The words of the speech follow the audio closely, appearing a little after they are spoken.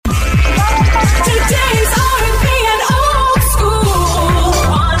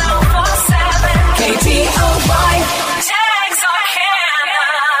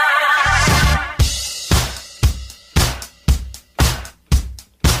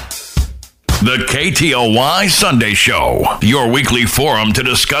The KTOY Sunday Show, your weekly forum to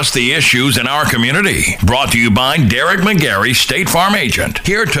discuss the issues in our community. Brought to you by Derek McGarry, State Farm Agent.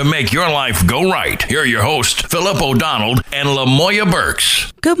 Here to make your life go right. Here are your hosts, Philip O'Donnell and Lamoya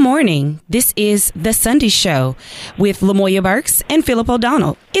Burks. Good morning. This is The Sunday Show with Lamoya Burks and Philip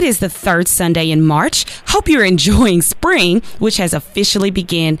O'Donnell. It is the third Sunday in March. Hope you're enjoying spring, which has officially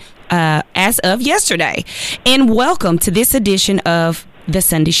begun as of yesterday. And welcome to this edition of The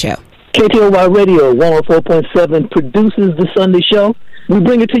Sunday Show. KTOY Radio 104.7 produces The Sunday Show. We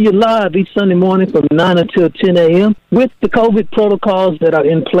bring it to you live each Sunday morning from 9 until 10 a.m. With the COVID protocols that are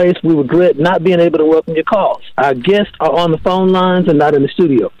in place, we regret not being able to welcome your calls. Our guests are on the phone lines and not in the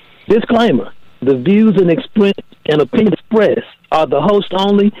studio. Disclaimer, the views and opinions expressed are the host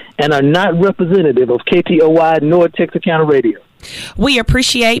only and are not representative of KTOY nor Texarkana Radio. We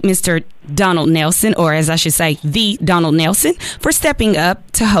appreciate Mr. Donald Nelson, or as I should say, the Donald Nelson, for stepping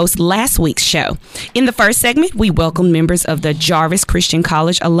up to host last week's show. In the first segment, we welcome members of the Jarvis Christian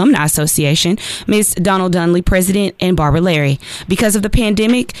College Alumni Association, Ms. Donald Dunley, President, and Barbara Larry. Because of the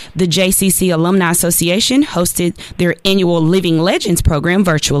pandemic, the JCC Alumni Association hosted their annual Living Legends program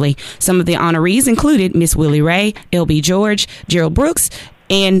virtually. Some of the honorees included Miss Willie Ray, L.B. George, Gerald Brooks,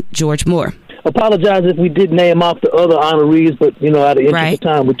 and George Moore. Apologize if we did name off the other honorees, but, out of interest of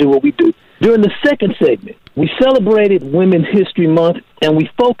time, we do what we do. During the second segment, we celebrated Women's History Month, and we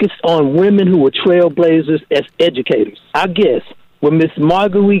focused on women who were trailblazers as educators. Our guests were Miss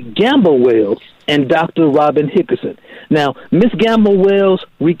Marguerite Gamble-Wells and Dr. Robin Hickerson. Now, Miss Gamble-Wells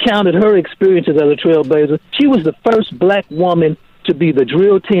recounted her experiences as a trailblazer. She was the first black woman to be the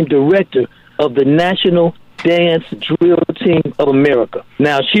drill team director of the National Dance Drill Team of America.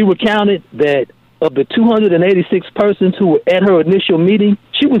 Now, she recounted that of the 286 persons who were at her initial meeting,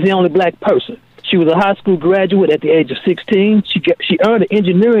 she was the only black person. She was a high school graduate at the age of 16. She earned an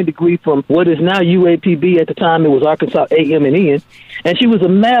engineering degree from what is now UAPB. At the time, it was Arkansas AM&N. And she was a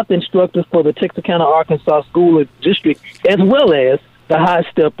math instructor for the Texarkana, Arkansas School District, as well as the High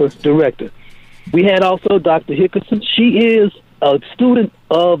Stepper Director. We had also Dr. Hickerson. She is a student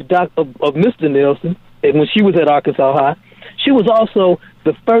of Mr. Nelson. And when she was at Arkansas High, she was also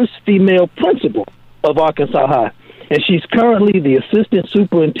the first female principal of Arkansas High. And she's currently the assistant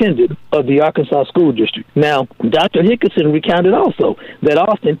superintendent of the Arkansas School District. Now, Dr. Hickerson recounted also that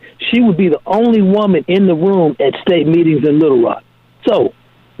often she would be the only woman in the room at state meetings in Little Rock. So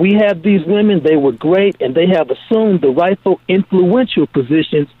we have these women. They were great, and they have assumed the rightful influential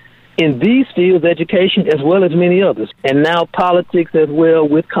positions in these fields, education, as well as many others, and now politics as well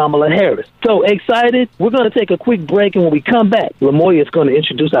with Kamala Harris. So excited. We're going to take a quick break, and when we come back, Lamoya is going to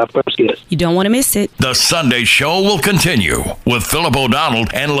introduce our first guest. You don't want to miss it. The Sunday Show will continue with Philip O'Donnell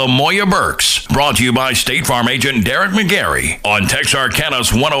and Lamoya Burks. Brought to you by State Farm Agent Derek McGarry on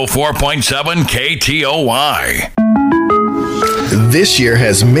Texarkana's 104.7 KTOY. This year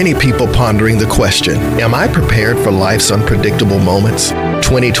has many people pondering the question, am I prepared for life's unpredictable moments?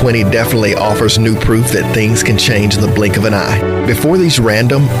 2020 definitely offers new proof that things can change in the blink of an eye. Before these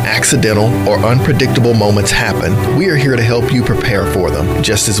random, accidental, or unpredictable moments happen, we are here to help you prepare for them,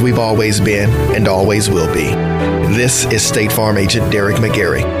 just as we've always been and always will be. This is State Farm Agent Derek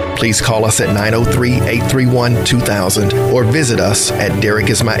McGarry. Please call us at 903-831-2000 or visit us at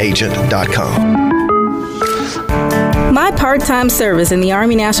derekismyagent.com. My part-time service in the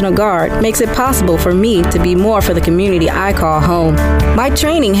Army National Guard makes it possible for me to be more for the community I call home. My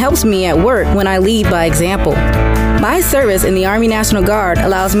training helps me at work when I lead by example. My service in the Army National Guard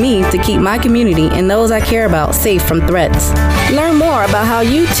allows me to keep my community and those I care about safe from threats. Learn more about how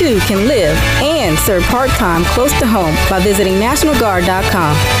you too can live and serve part-time close to home by visiting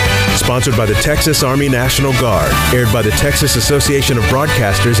NationalGuard.com. Sponsored by the Texas Army National Guard. Aired by the Texas Association of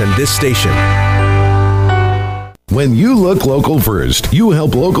Broadcasters and this station. When you look local first, you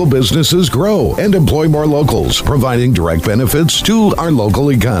help local businesses grow and employ more locals, providing direct benefits to our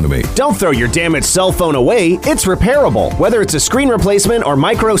local economy. Don't throw your damaged cell phone away. It's repairable. Whether it's a screen replacement or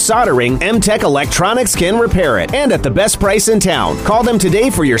micro soldering, MTech Electronics can repair it. And at the best price in town. Call them today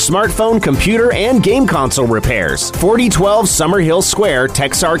for your smartphone, computer, and game console repairs. 4012 Summerhill Square,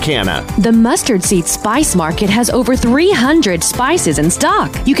 Texarkana. The Mustard Seed Spice Market has over 300 spices in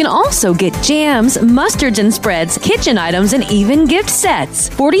stock. You can also get jams, mustards, and spreads kitchen items, and even gift sets.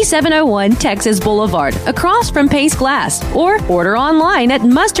 4701 Texas Boulevard, across from Pace Glass. Or order online at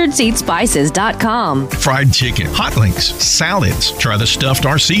mustardseedspices.com. Fried chicken, hot links, salads. Try the stuffed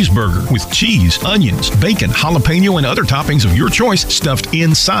RC's burger with cheese, onions, bacon, jalapeno, and other toppings of your choice stuffed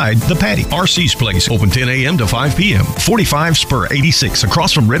inside the patty. RC's Place, open 10 a.m. to 5 p.m. 45 Spur 86,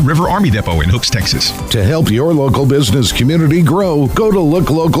 across from Red River Army Depot in Hooks, Texas. To help your local business community grow, go to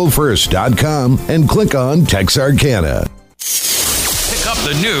looklocalfirst.com and click on Texarkana. Pick up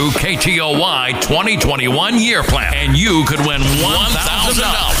the new KTOY 2021 year plan, and you could win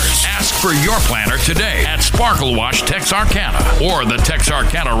 $1,000. Ask for your planner today at Sparkle Wash Texarkana or the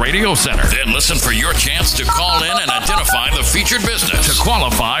Texarkana Radio Center. Then listen for your chance to call in and identify the featured business to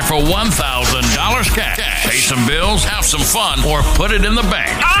qualify for $1,000 cash. Pay some bills, have some fun, or put it in the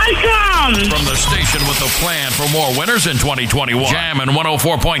bank. Awesome! From the station with a plan for more winners in 2021, Jammin'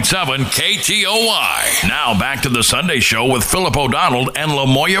 104.7 KTOY. Now back to the Sunday Show with Philip O'Donnell and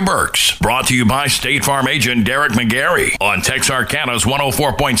Lamoya Burks. Brought to you by State Farm agent Derek McGarry on Texarkana's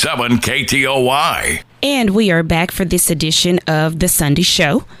 104.7 KTOY. And we are back for this edition of The Sunday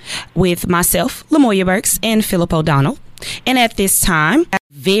Show with myself, Lamoya Burks, and Philip O'Donnell. And at this time, a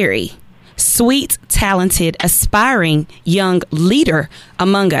very sweet, talented, aspiring young leader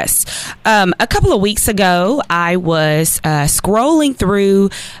among us. A couple of weeks ago, I was scrolling through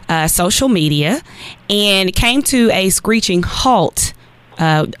social media and came to a screeching halt.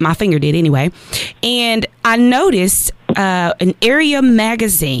 My finger did anyway. And I noticed an area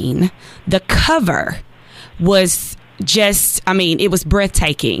magazine. The cover was just, it was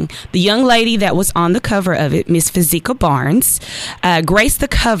breathtaking. The young lady that was on the cover of it, Miss Fazika Barnes, graced the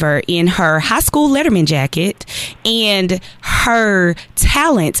cover in her high school Letterman jacket, and her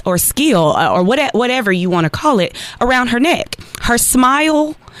talent or skill or whatever you want to call it around her neck. Her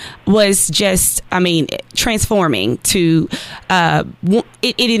smile was just, transforming to,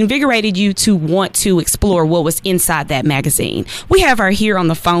 it invigorated you to want to explore what was inside that magazine. We have her here on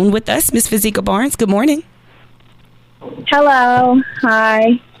the phone with us, Miss Fazika Barnes. Good morning. Hello.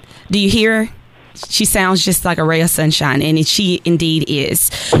 Hi. Do you hear her? She sounds just like a ray of sunshine, and she indeed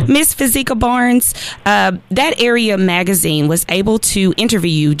is. Miss Fazika Barnes, that area magazine was able to interview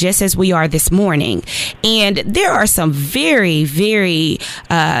you just as we are this morning. And there are some very, very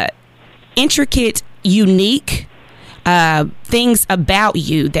intricate, unique things about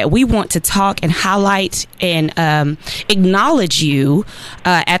you that we want to talk and highlight and acknowledge you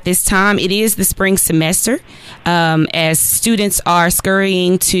at this time. It is the spring semester as students are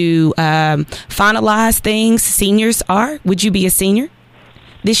scurrying to finalize things. Seniors are. Would you be a senior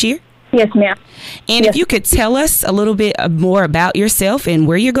this year? Yes, ma'am. And if you could tell us a little bit more about yourself and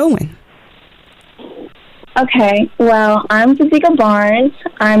where you're going. Okay, well, I'm Fazika Barnes.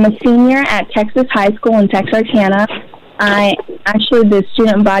 I'm a senior at Texas High School in Texarkana. I'm actually the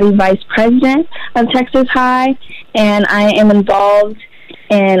student body vice president of Texas High, and I am involved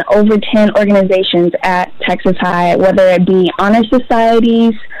in over 10 organizations at Texas High, whether it be honor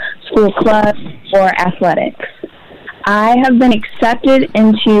societies, school clubs, or athletics. I have been accepted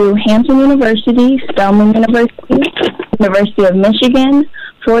into Hampton University, Spelman University, University of Michigan,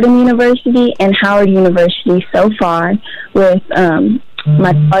 Fordham University, and Howard University so far with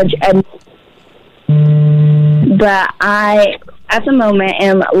my college ed. But I, at the moment,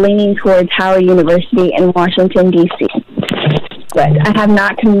 am leaning towards Howard University in Washington, D.C. But I have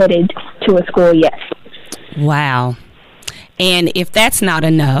not committed to a school yet. Wow. And if that's not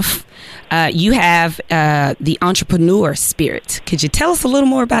enough, you have the entrepreneur spirit. Could you tell us a little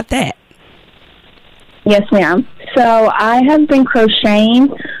more about that? Yes, ma'am. So I have been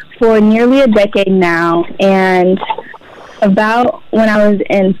crocheting for nearly a decade now, and about when I was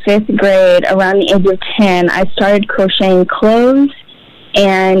in 5th grade, around the age of 10, I started crocheting clothes,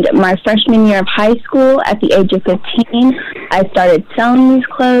 and my freshman year of high school, at the age of 15, I started selling these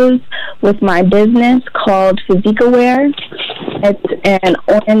clothes with my business called Fazika Wear.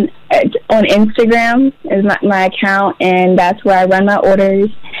 It's on Instagram is my account, and that's where I run my orders.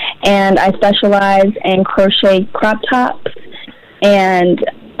 And I specialize in crochet crop tops and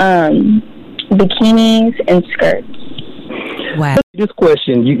bikinis and skirts. Wow. This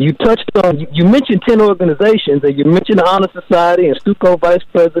question, you touched on, you mentioned 10 organizations, and you mentioned the Honor Society and Stuco Vice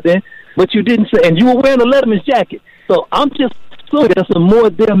President, but you didn't say, and you were wearing a Letterman's jacket. So I'm just assuming there's some more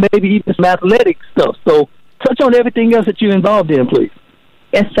there, maybe even some athletic stuff. So touch on everything else that you're involved in, please.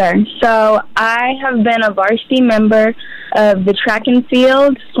 Yes, sir. So I have been a varsity member of the track and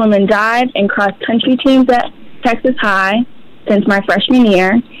field, swim and dive, and cross-country teams at Texas High since my freshman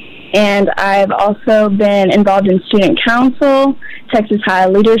year. And I've also been involved in Student Council, Texas High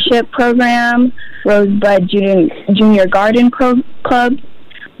Leadership Program, Rosebud Junior Garden Club,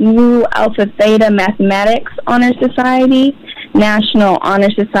 Mu Alpha Theta Mathematics Honor Society, National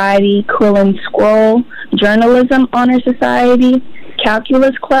Honor Society, Quill and Scroll Journalism Honor Society,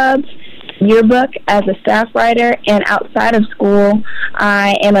 Calculus Club, Yearbook as a staff writer, and outside of school,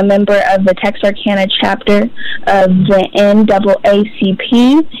 I am a member of the Texarkana chapter of the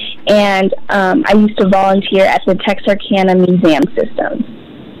NAACP, and I used to volunteer at the Texarkana Museum System.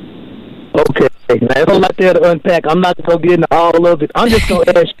 Okay, now there's a lot there to unpack. I'm not going to get into all of it. I'm just going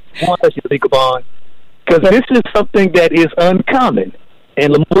to ask you one question, Zika Barnes, because this is something that is uncommon.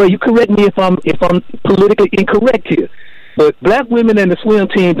 And Lamora, you correct me if I'm politically incorrect here. But black women and the swim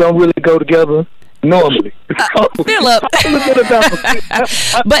team don't really go together normally. Philip.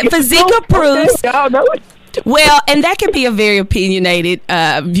 But Fazika proves. Y'all know it. Well, and that can be a very opinionated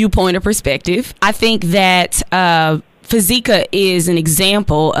viewpoint or perspective. I think that Fazika is an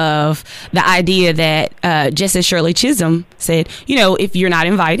example of the idea that, just as Shirley Chisholm said, if you're not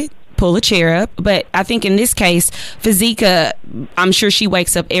invited, pull a chair up. But I think in this case, Fazika, I'm sure she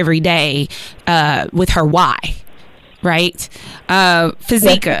wakes up every day with her why. Right?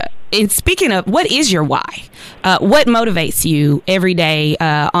 Fazika, and speaking of, what is your why? What motivates you every day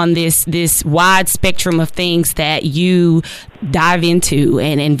on this wide spectrum of things that you dive into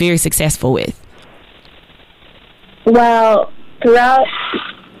and very successful with? Well, throughout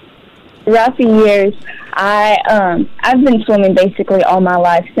the years, I've been swimming basically all my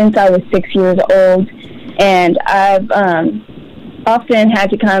life since I was 6 years old, and I've often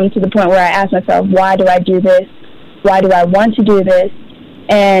had to come to the point where I ask myself, why do I do this? Why do I want to do this?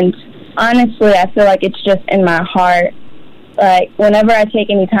 And honestly, I feel like it's just in my heart. Like, whenever I take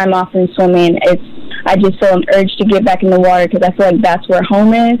any time off from swimming, I just feel an urge to get back in the water because I feel like that's where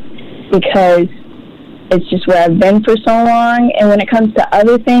home is, because it's just where I've been for so long. And when it comes to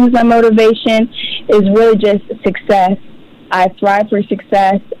other things, my motivation is really just success. I thrive for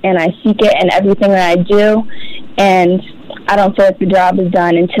success, and I seek it in everything that I do. And I don't feel like the job is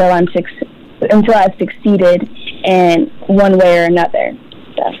done until I've succeeded in one way or another.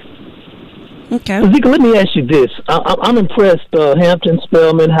 So. Okay. Zika, let me ask you this. I'm impressed. Hampton,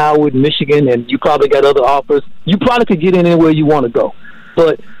 Spelman, Howard, Michigan, and you probably got other offers. You probably could get in anywhere you want to go.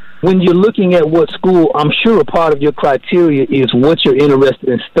 But when you're looking at what school, I'm sure a part of your criteria is what you're interested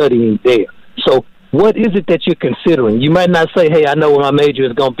in studying there. So what is it that you're considering? You might not say, hey, I know what my major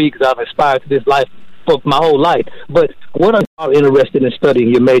is going to be because I've aspired to this life for my whole life. But what are you interested in studying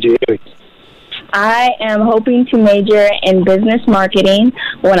your major areas? I am hoping to major in business marketing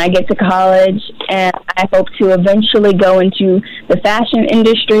when I get to college, and I hope to eventually go into the fashion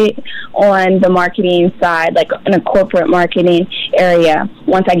industry on the marketing side, like in a corporate marketing area,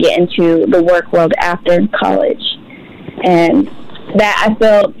 once I get into the work world after college. And that, I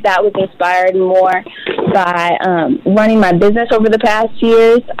feel that was inspired more by running my business over the past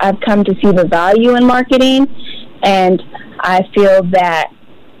years. I've come to see the value in marketing, and I feel that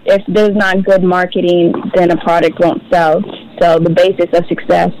if there's not good marketing, then a product won't sell. So the basis of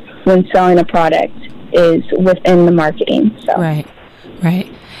success when selling a product is within the marketing. So. Right.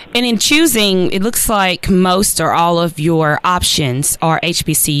 And in choosing, it looks like most or all of your options are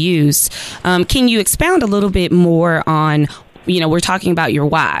HBCUs. Can you expound a little bit more on, we're talking about your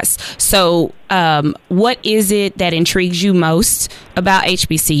whys. So what is it that intrigues you most about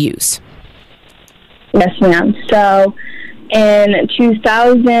HBCUs? Yes, ma'am. So in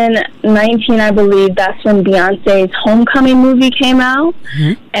 2019, I believe, that's when Beyonce's Homecoming movie came out.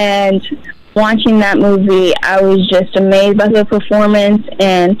 Mm-hmm. And watching that movie, I was just amazed by her performance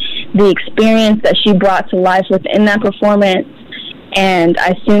and the experience that she brought to life within that performance. And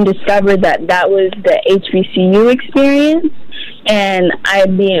I soon discovered that was the HBCU experience. And I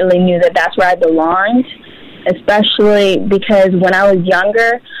immediately knew that that's where I belonged, especially because when I was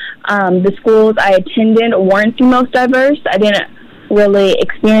younger, the schools I attended weren't the most diverse. I didn't really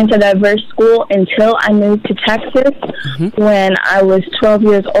experience a diverse school until I moved to Texas when I was 12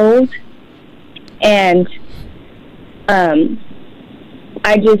 years old. And I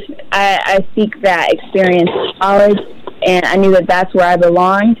seek that experience in college, and I knew that that's where I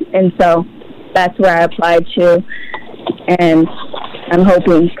belonged, and so that's where I applied to. And I'm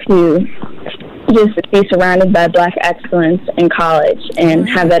hoping to just be surrounded by Black excellence in college and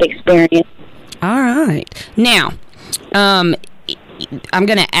have that experience. All right. Now, I'm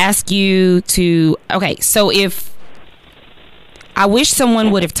going to ask you to, so if I wish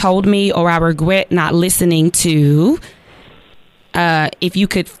someone would have told me, or I regret not listening to, if you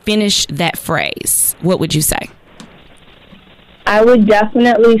could finish that phrase, what would you say? I would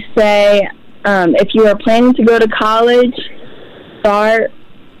definitely say if you are planning to go to college, start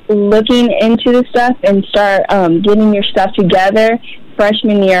looking into the stuff and start getting your stuff together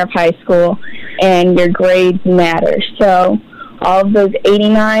freshman year of high school, and your grades matter. So all of those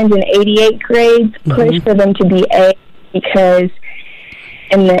 89s and 88 grades, push for them to be A, because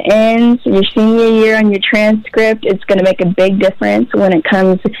in the end, your senior year on your transcript, it's going to make a big difference when it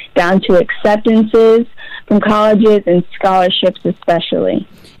comes down to acceptances from colleges and scholarships especially.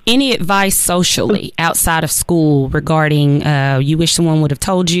 Any advice socially outside of school regarding you wish someone would have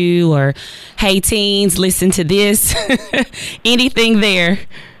told you, or hey teens, listen to this? Anything there?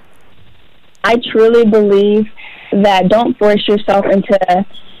 I truly believe that don't force yourself into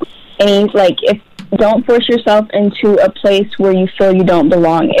don't force yourself into a place where you feel you don't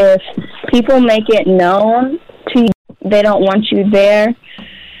belong. If people make it known to you they don't want you there,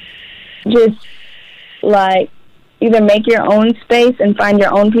 just either make your own space and find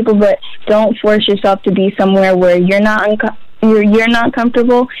your own people, but don't force yourself to be somewhere where you're not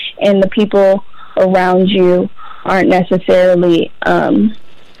comfortable, and the people around you aren't necessarily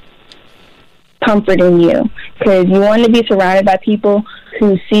comforting you. Because you want to be surrounded by people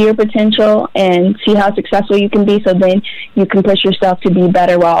who see your potential and see how successful you can be, so then you can push yourself to be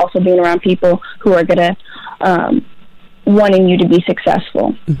better while also being around people who are going to wanting you to be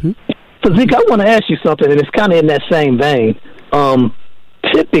successful. So, Zeke, I want to ask you something, and it's kind of in that same vein.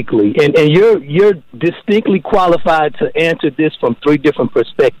 Typically, and you're distinctly qualified to answer this from three different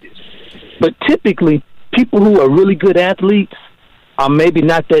perspectives, but typically, people who are really good athletes are maybe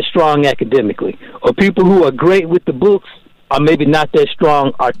not that strong academically, or people who are great with the books are maybe not that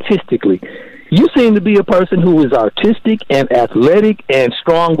strong artistically. You seem to be a person who is artistic and athletic and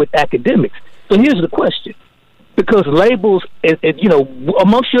strong with academics. So here's the question. Because labels,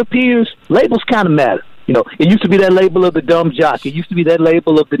 amongst your peers, labels kind of matter. It used to be that label of the dumb jock. It used to be that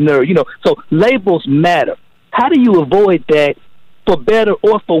label of the nerd. So labels matter. How do you avoid that, for better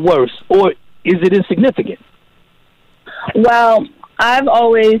or for worse, or is it insignificant? Well, I've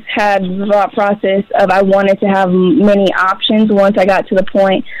always had the thought process of I wanted to have many options once I got to the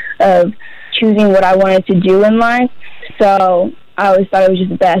point of choosing what I wanted to do in life. So I always thought it was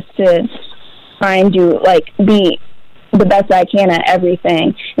just best to try and be the best I can at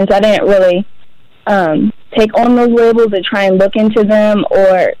everything. And so I didn't really take on those labels or try and look into them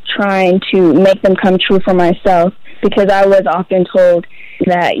or trying to make them come true for myself, because I was often told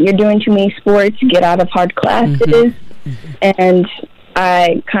that you're doing too many sports, get out of hard classes. And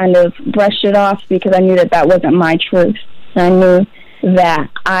I kind of brushed it off because I knew that wasn't my truth. And I knew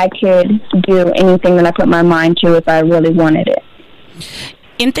that I could do anything that I put my mind to if I really wanted it.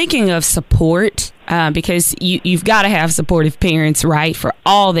 In thinking of support, because you've got to have supportive parents, right, for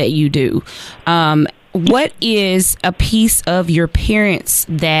all that you do. What is a piece of your parents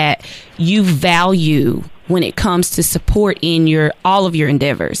that you value when it comes to support in all of your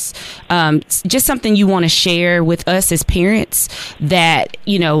endeavors? Just something you want to share with us as parents that,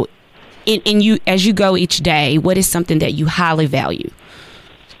 in you as you go each day, what is something that you highly value?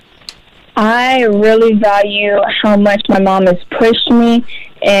 I really value how much my mom has pushed me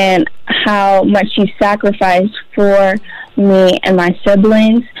and how much she sacrificed for me and my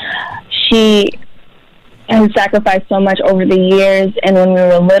siblings. She has sacrificed so much over the years, and when we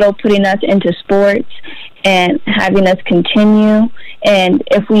were little, putting us into sports and having us continue. And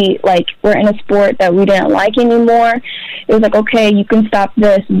if we were in a sport that we didn't like anymore, it was okay, you can stop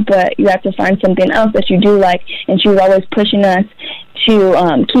this, but you have to find something else that you do like. And she was always pushing us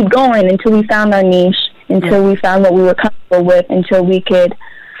to keep going until we found our niche, until we found what we were comfortable with, until we could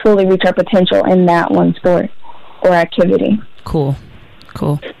fully reach our potential in that one sport or activity. Cool.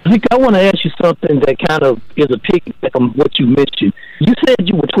 Zeke, I want to ask you something that kind of is a piggyback on what you mentioned. You said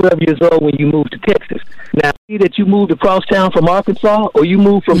you were 12 years old when you moved to Texas. Now, see that you moved across town from Arkansas, or you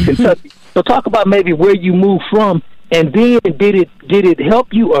moved from Kentucky. So talk about maybe where you moved from, and then did it help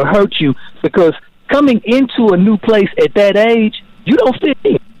you or hurt you? Because coming into a new place at that age, you don't fit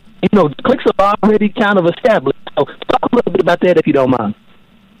in. The cliques are already kind of established. So talk a little bit about that if you don't mind.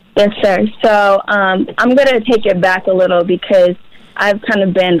 Yes, sir. So I'm going to take it back a little because I've kind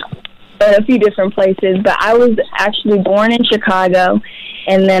of been at a few different places, but I was actually born in Chicago,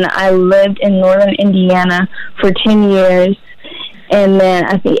 and then I lived in northern Indiana for 10 years, and then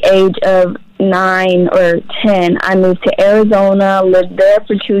at the age of 9 or 10, I moved to Arizona, lived there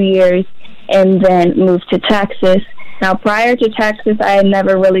for 2 years, and then moved to Texas. Now, prior to Texas, I had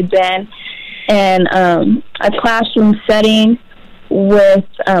never really been in a classroom setting with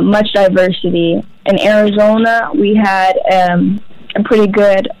much diversity. In Arizona, we had a pretty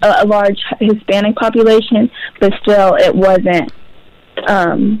good, a large Hispanic population, but still it wasn't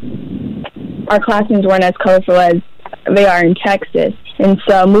our classrooms weren't as colorful as they are in Texas. And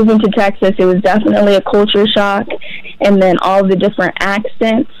so moving to Texas, it was definitely a culture shock. And then all the different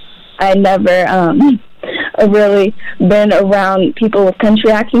accents. I never really been around people with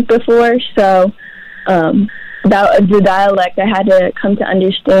country accents before. So the dialect I had to come to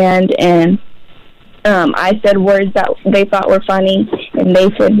understand. And I said words that they thought were funny, and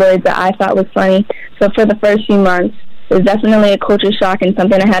they said words that I thought was funny. So for the first few months, it was definitely a culture shock and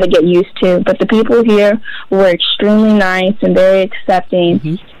something I had to get used to. But the people here were extremely nice and very accepting.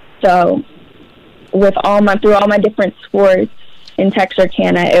 Mm-hmm. So through all my different sports in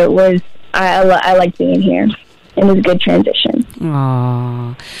Texarkana, it was I liked being here. It was a good transition.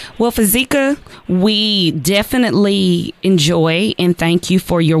 Aww. Well, Fazika, we definitely enjoy and thank you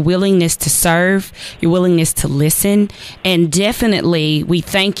for your willingness to serve, your willingness to listen, and definitely we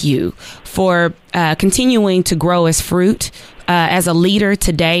thank you for continuing to grow as fruit as a leader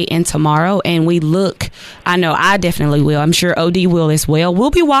today and tomorrow. And I know I definitely will. I'm sure OD will as well.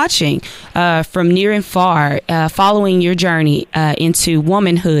 We'll be watching from near and far, following your journey into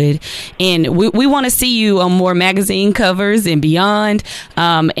womanhood. And we want to see you on more magazine covers and beyond.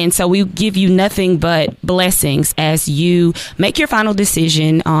 And so we give you nothing but blessings as you make your final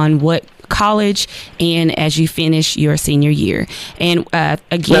decision on what college and as you finish your senior year. And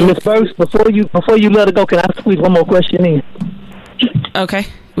again, Ms. Burks, before you let it go, can I squeeze one more question in? Okay,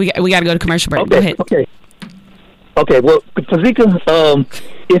 we got to go to commercial break. Go ahead. Okay. Well, Fazika,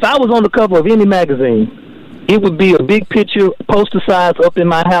 if I was on the cover of any magazine, it would be a big picture, poster size, up in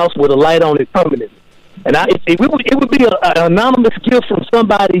my house with a light on it permanent, and it would be an anonymous gift from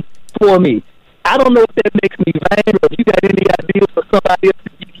somebody for me. I don't know if that makes me vain, or if you got any ideas for somebody else to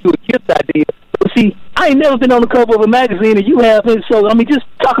give you a gift idea. But see, I ain't never been on the cover of a magazine, and you have, and so just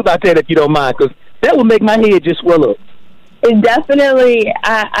talk about that if you don't mind, because that would make my head just swell up. It definitely,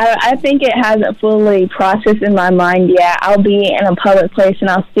 I think it hasn't fully processed in my mind yet. I'll be in a public place and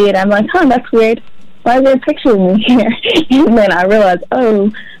I'll see it. I'm like, that's weird. Why is there a picture of me here? And then I realize,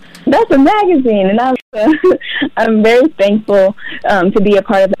 that's a magazine. And I'm very thankful to be a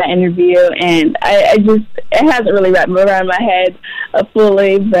part of that interview. And it hasn't really wrapped around my head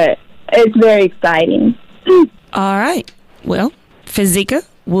fully, but it's very exciting. All right. Well, Fazika,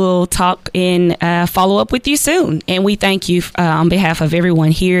 we'll talk and follow up with you soon. And we thank you on behalf of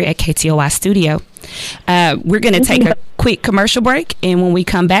everyone here at KTOY Studio. We're going to take a quick commercial break. And when we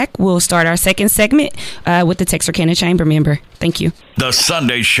come back, we'll start our second segment with the Texarkana Chamber member. Thank you. The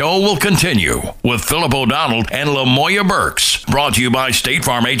Sunday Show will continue with Philip O'Donnell and Lamoya Burks. Brought to you by State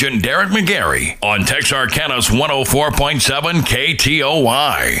Farm agent Derek McGarry on Texarkana's 104.7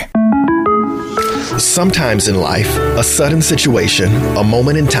 KTOY. Sometimes in life, a sudden situation, a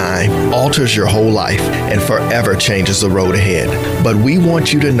moment in time, alters your whole life and forever changes the road ahead. But we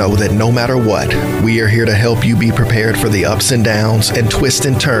want you to know that no matter what, we are here to help you be prepared for the ups and downs and twists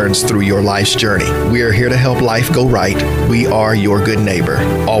and turns through your life's journey. We are here to help life go right. We are your good neighbor.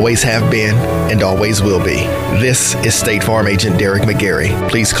 Always have been and always will be. This is State Farm agent Derek McGarry.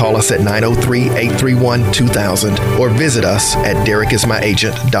 Please call us at 903-831-2000 or visit us at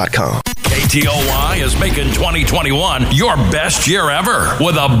derekismyagent.com. KTOY is making 2021 your best year ever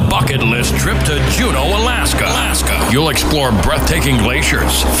with a bucket list trip to Juneau, Alaska. You'll explore breathtaking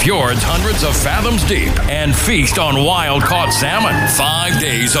glaciers, fjords hundreds of fathoms deep, and feast on wild-caught salmon. 5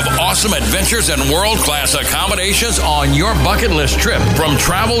 days of awesome adventures and world-class accommodations on your bucket list trip from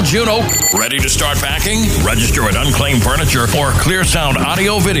Travel Juneau. Ready to start packing? Register at Unclaimed Furniture or Clear Sound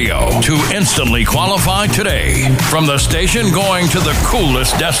Audio Video to instantly qualify today. From the station going to the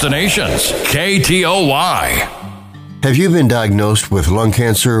coolest destinations. KTOY. Have you been diagnosed with lung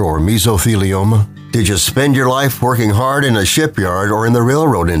cancer or mesothelioma? Did you spend your life working hard in a shipyard or in the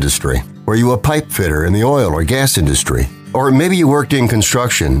railroad industry? Were you a pipe fitter in the oil or gas industry? Or maybe you worked in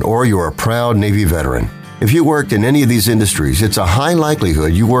construction or you're a proud Navy veteran. If you worked in any of these industries, it's a high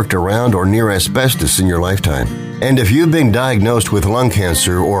likelihood you worked around or near asbestos in your lifetime. And if you've been diagnosed with lung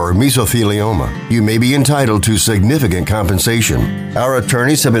cancer or mesothelioma, you may be entitled to significant compensation. Our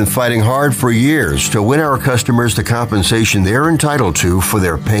attorneys have been fighting hard for years to win our customers the compensation they're entitled to for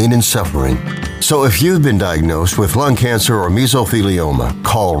their pain and suffering. So if you've been diagnosed with lung cancer or mesothelioma,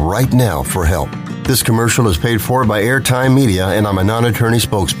 call right now for help. This commercial is paid for by Airtime Media, and I'm a non-attorney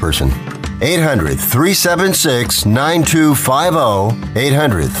spokesperson. 800-376-9250.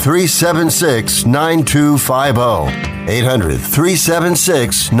 800-376-9250.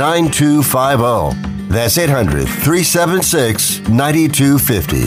 800-376-9250. That's 800-376-9250.